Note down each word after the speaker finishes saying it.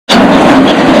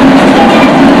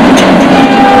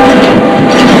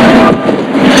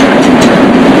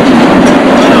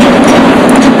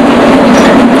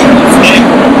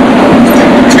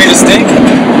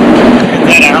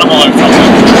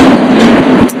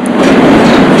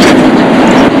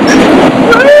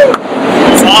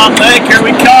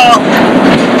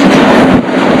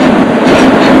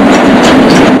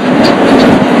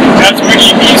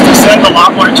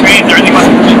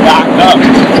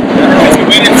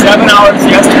7 hours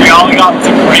yesterday. All we got was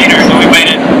a crater, and we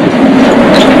waited,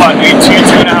 what, maybe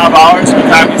 2.5 hours from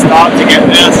the time we stopped to get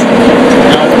this.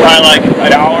 You know, it's probably like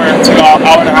an hour and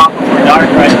a half before dark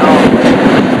right now.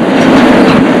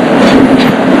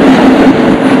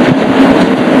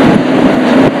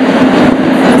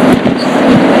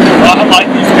 Well, I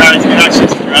like these guys. You can actually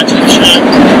stretch and shit.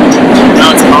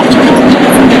 Now it's comfortable.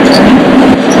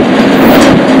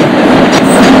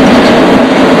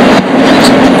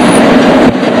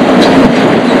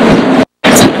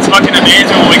 It's fucking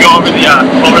amazing when we go over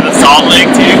the Salt Lake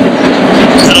too.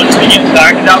 So to get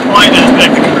back at that point, it's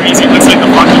like crazy. It looks like the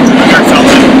fucking moon or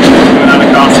something. Going out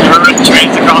across the river,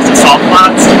 trains across the salt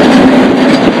flats.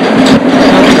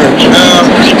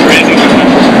 Pretty crazy looking.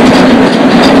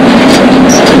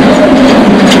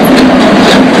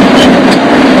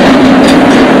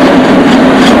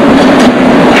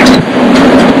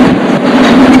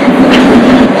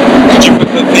 Did you put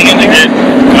the thing in there?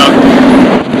 No.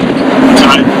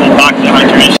 Trying to pull back the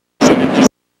hydration.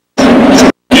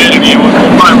 Yeah, I mean, we'll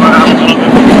probably run out a little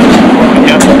bit.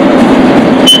 Yeah.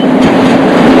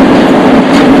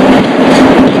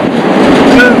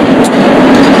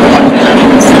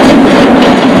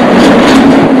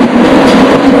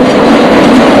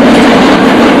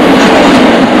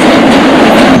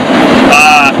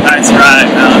 Nice ride,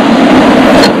 man.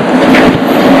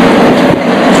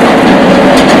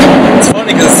 It's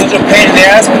funny because it's such a pain in the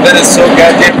ass, but then it's so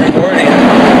goddamn rewarding.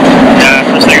 Yeah,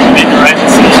 especially when we make the right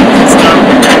decisions and stuff.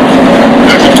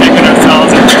 We're kicking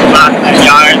ourselves and go back in that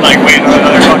yard, like waiting for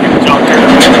another fucking junker.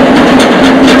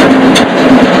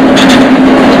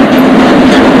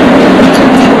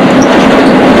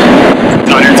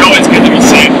 No, it's always good to be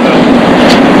safe, though.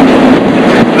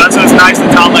 That's what's nice in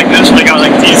a town like this, where they got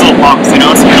like diesel pumps, you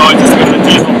know, so you can always just go to the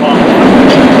diesel pump.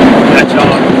 That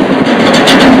job.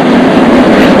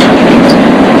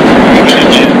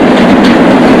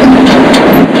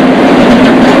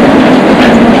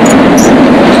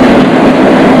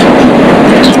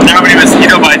 How many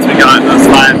mosquito bites we got in those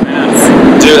 5 minutes?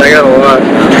 Dude, I got a lot.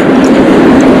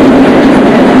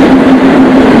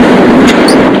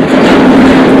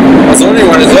 I was wondering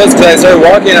what it was because I started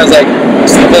walking and I was like,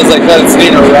 it feels like that it's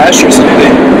getting a rash or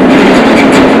something.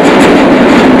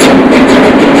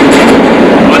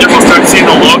 I wonder if we'll start seeing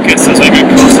the locusts as we get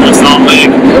closer to Salt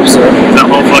Lake. I hope so. That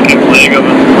whole fucking plague of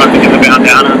them. We'll have to get the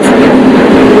bandana.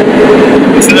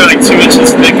 They said they're like 2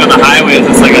 inches thick on the highways.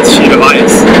 It's like a sheet of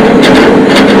ice.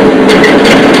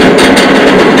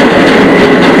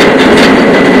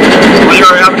 Well, you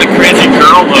were having a crazy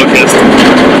girl locust.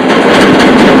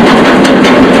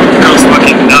 Girl's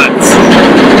fucking nuts.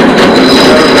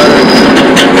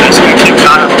 She's gonna kick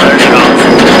out of her house.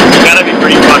 You gotta be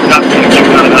pretty fucked up to get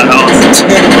kicked out of that house.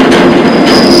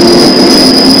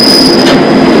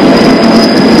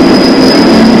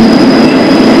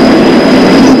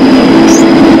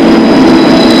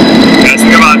 Yeah, it's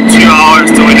about 2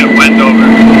 hours till we get Wendover,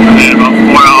 and then about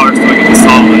 4 hours till we get to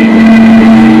Salt Lake.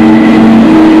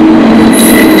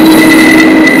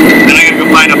 Then I gotta go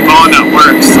find a phone that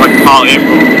works so I can call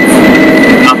April.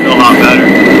 And I'll feel a lot better.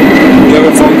 You have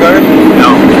a phone card?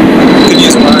 No. You could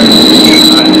use mine.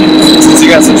 Since you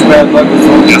got such bad luck with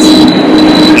phones. Yes.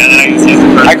 And then I can use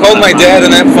the person. I called my dad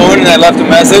on that phone and I left a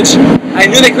message. I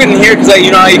knew they couldn't hear because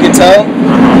you know how you can tell?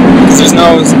 Because there's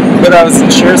no, but I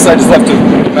wasn't sure, so I just left a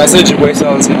message and wasted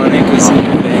all this money because they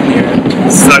didn't hear it.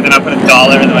 So then I put $1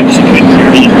 and then like she couldn't hear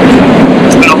me.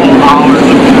 It's been a whole hour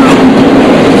looking around.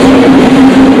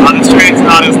 This train's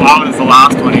not as loud as the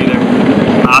last one either.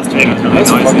 The last train was really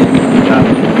noisy. Yeah.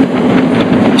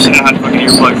 You should have had fucking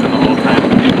earplugs in the whole time.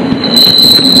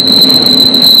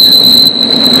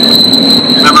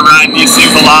 Remember riding these things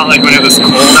a lot, like when it was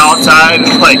cold outside,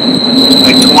 like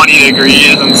 20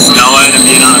 degrees and snowing and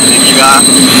being on a piggyback.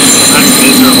 That's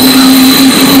miserable now.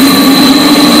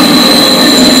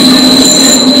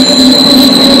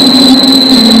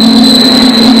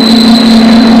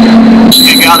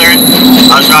 Gathering.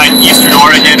 I was riding Eastern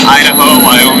Oregon, Idaho,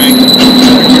 Wyoming.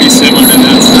 Pretty similar to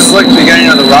this. This is like the beginning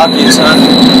of the Rockies, huh?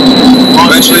 Well,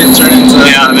 eventually it turned into...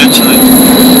 Yeah, eventually.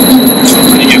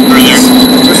 When you get further.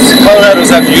 Colorado's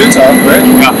after Utah, right?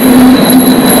 Yeah.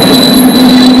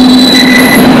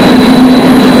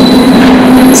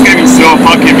 It's gonna be so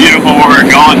fucking beautiful where we're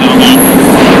going though, man.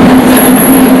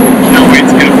 Can't wait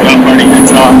to get up for that party in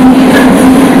Utah.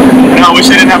 You know, I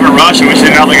wish I didn't have a rush. I wish I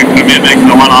didn't have like a commitment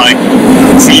because I want to like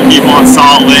see people in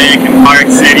Salt Lake and Park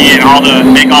City and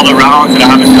make all the rounds that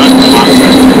I haven't done for a long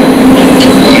time.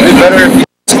 It'd be better if you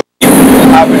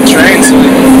hop in trains so we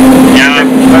can yeah.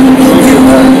 move you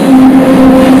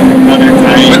Another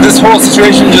time. But this whole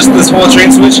situation, just this whole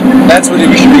train switch, that's what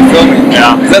we should be filming.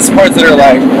 Yeah. That's the parts that are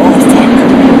like, oh fuck.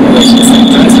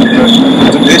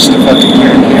 Like, the bitch to fucking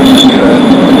hear.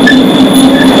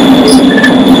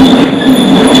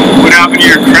 What happened to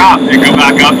your crop? Did it go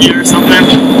back up here or something?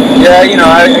 Yeah, you know,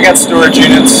 I got storage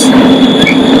units. In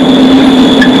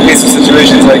case of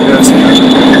situations like this.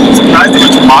 I'm surprised how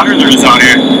much water there is out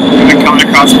here. We've been coming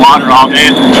across water all day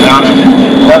without it.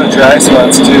 A lot of dry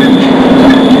spots too.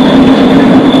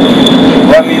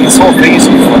 Well, I mean, this whole thing used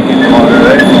to be fucking water,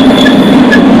 right?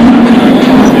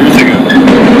 Years ago.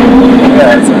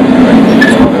 Yeah, it's right.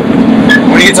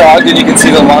 When you get to Ogden, you can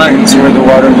see the lines where the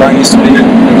water line used to be,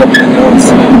 like up in the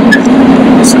hills.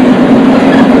 So,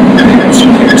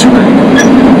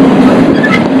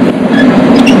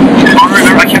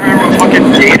 I can't remember what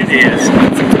fucking date it is.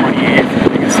 It's the 28th. I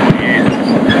think it's 28th.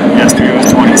 Yesterday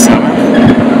was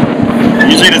 27th.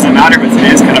 Usually it doesn't matter, but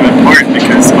today is kind of important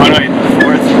because, oh no, the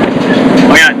 4th.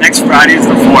 Oh yeah, next Friday is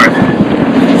the 4th.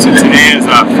 So today is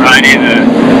Friday the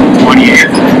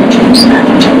 28th.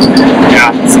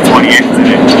 Yeah, it's the 28th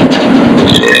today.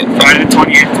 Friday the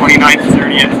 28th, 29th,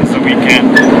 30th is the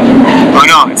weekend. Oh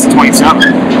no, it's the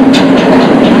 27th.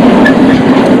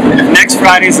 Next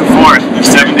Friday is the 4th. There's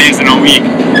 7 days in a week.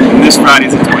 And this Friday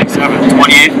is the 27th,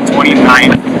 28th,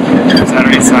 29th,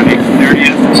 Saturday, Sunday,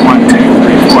 30th, 1, 2,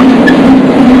 3, 4.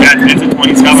 Yeah, today's the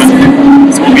 27th.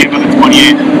 So we'll be about the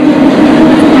 28th.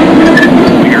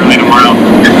 Like early tomorrow.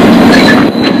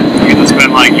 We get to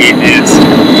spend like 8 days.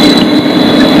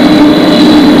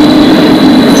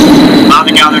 I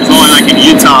think there's only like in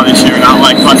Utah this year, not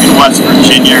like fucking West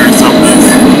Virginia or something.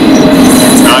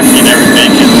 Kentucky and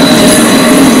everything.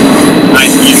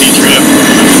 Nice easy trip.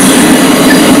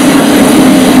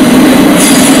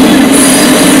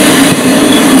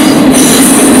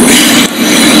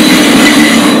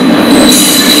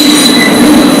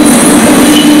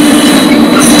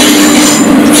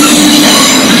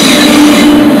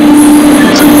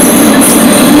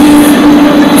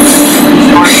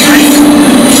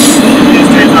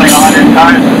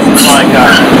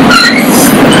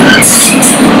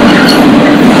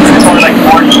 It's only like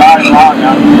 45 long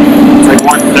now. It's like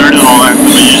 1/3 of all the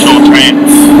usual train.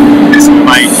 So we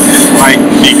might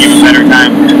make even better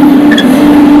time.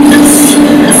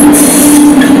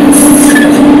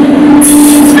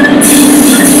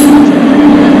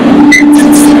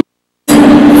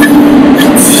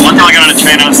 One time I got on a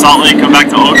train out of Salt Lake, come back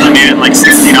to Oakland, I made it in like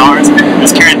 16 hours. I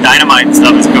was carrying dynamite and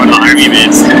stuff, it's going to Army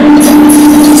base.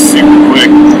 Just super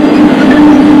quick.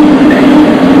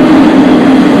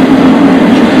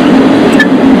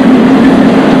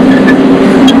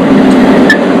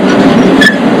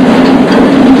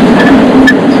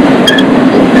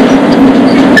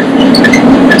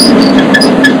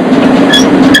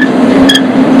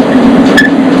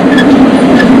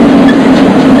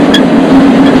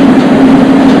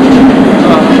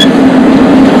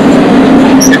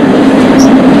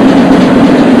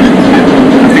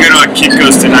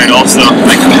 Also,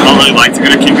 like, I don't really like to go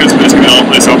to Kinko's, but it's going to be the only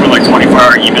place open like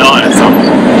 24-hour email, and it's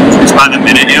by the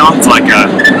minute, you know, it's like $1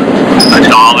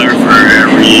 for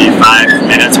every 5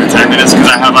 minutes or 10 minutes, because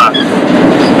I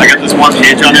got this one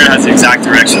page on there that has the exact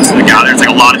directions to the gather. It's like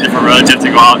a lot of different roads. You have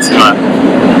to go out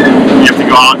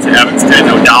to Evanston,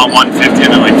 go down 150,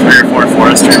 and then like 3 or 4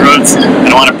 forestry roads. I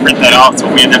don't want to print that out, so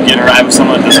if we end up getting a ride with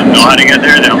someone that doesn't know how to get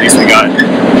there, then at least we got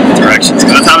directions.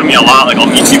 Because that's happened to me a lot. Like, I'll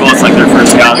meet people, it's like their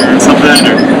first gather or something,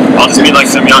 or I'll just meet like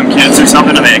some young kids or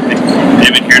something, and they've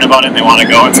been hearing about it and they want to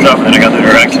go and stuff, and then I got the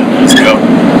directions and just go.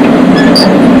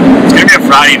 It's gonna be a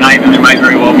Friday night, and there might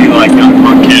very well be like young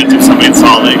kids or somebody in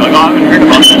Salt Lake, like, oh, I haven't heard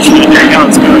about this shit. Yeah,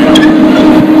 let's go.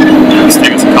 Just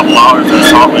take us a couple hours in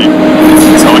Salt Lake.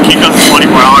 So we'll keep us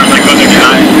 24 hours. I go there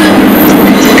tonight.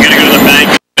 I gotta go to the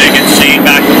bank and change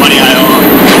back the money I owe.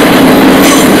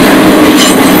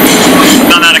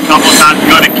 I've done that a couple of times.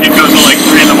 Go to Kinko's at like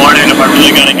 3 in the morning if I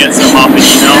really gotta get some off the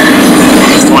email.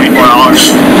 It's 24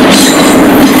 hours.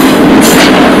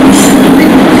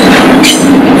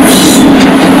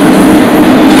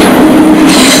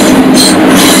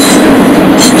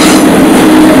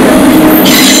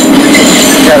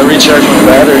 Gotta recharge my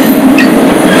battery.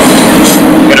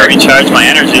 Gotta recharge my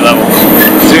energy level.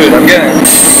 Dude,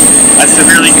 I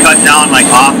severely cut down my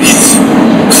coffee.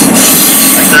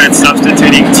 I started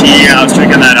substituting tea, and I was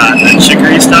drinking that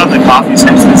chicory stuff, the coffee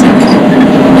substitute.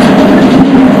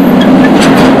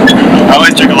 I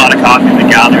always drink a lot of coffee in the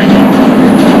gathering.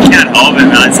 Can't help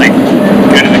it, man. It's like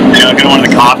go to one of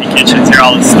the coffee kitchens, hear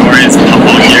all the stories from the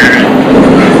whole year, and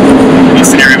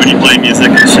listen to everybody play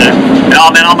music and shit. And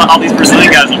all these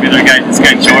Brazilian guys will be there. This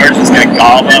guy George, this guy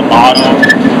Galva, Motto.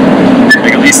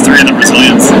 Like at least 3 of the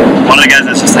Brazilians. One of the guys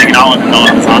that's just hanging out with him all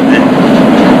the time.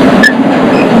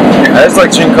 I just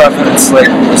like drinking coffee that's like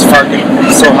it's fucking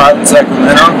so hot in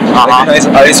Sacramento. Like a nice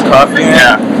iced coffee, man.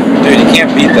 Yeah. Dude, you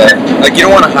can't beat that. Like you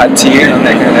don't want a hot tea on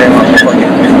that kind of day.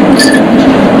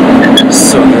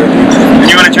 So good,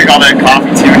 dude. You want to drink all that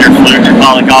coffee too in your flute,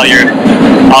 like all your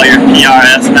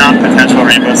PRS now, potential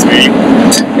rainbow sweetie.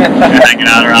 You're hanging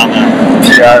out around the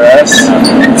PRS.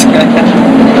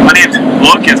 My name's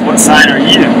Locust. What sign are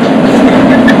you?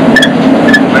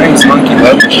 My name's Monkey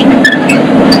Luggage.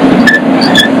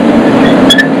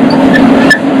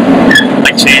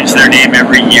 Like change their name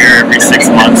every year, every 6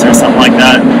 months or something like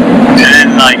that,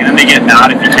 and then they get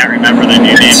mad if you can't remember their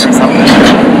new name or something.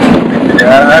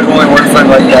 Yeah, I have only one friend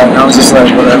like that, and I was just like,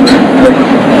 whatever. Like,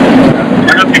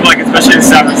 I know people like, especially in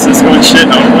San Francisco and shit,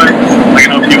 like I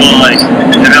know people like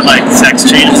that have like sex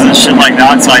changes and shit like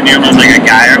that, so I knew him as like a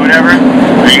guy or whatever.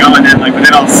 There you go, and then like, but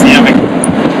then I'll see him.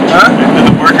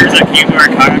 The workers that came to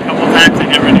our car a couple times, I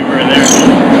never knew we were there.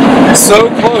 So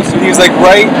close, dude. He was like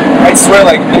right, I swear,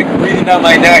 like breathing down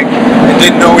my neck. I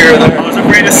didn't know we were there. I was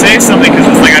afraid to say something because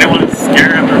it's like I didn't want to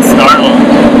scare him or startle him.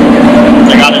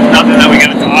 It's like, oh, there's nothing that we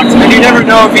gotta talk to him. And you never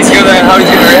know if he's gonna, how he's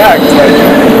gonna react. Like,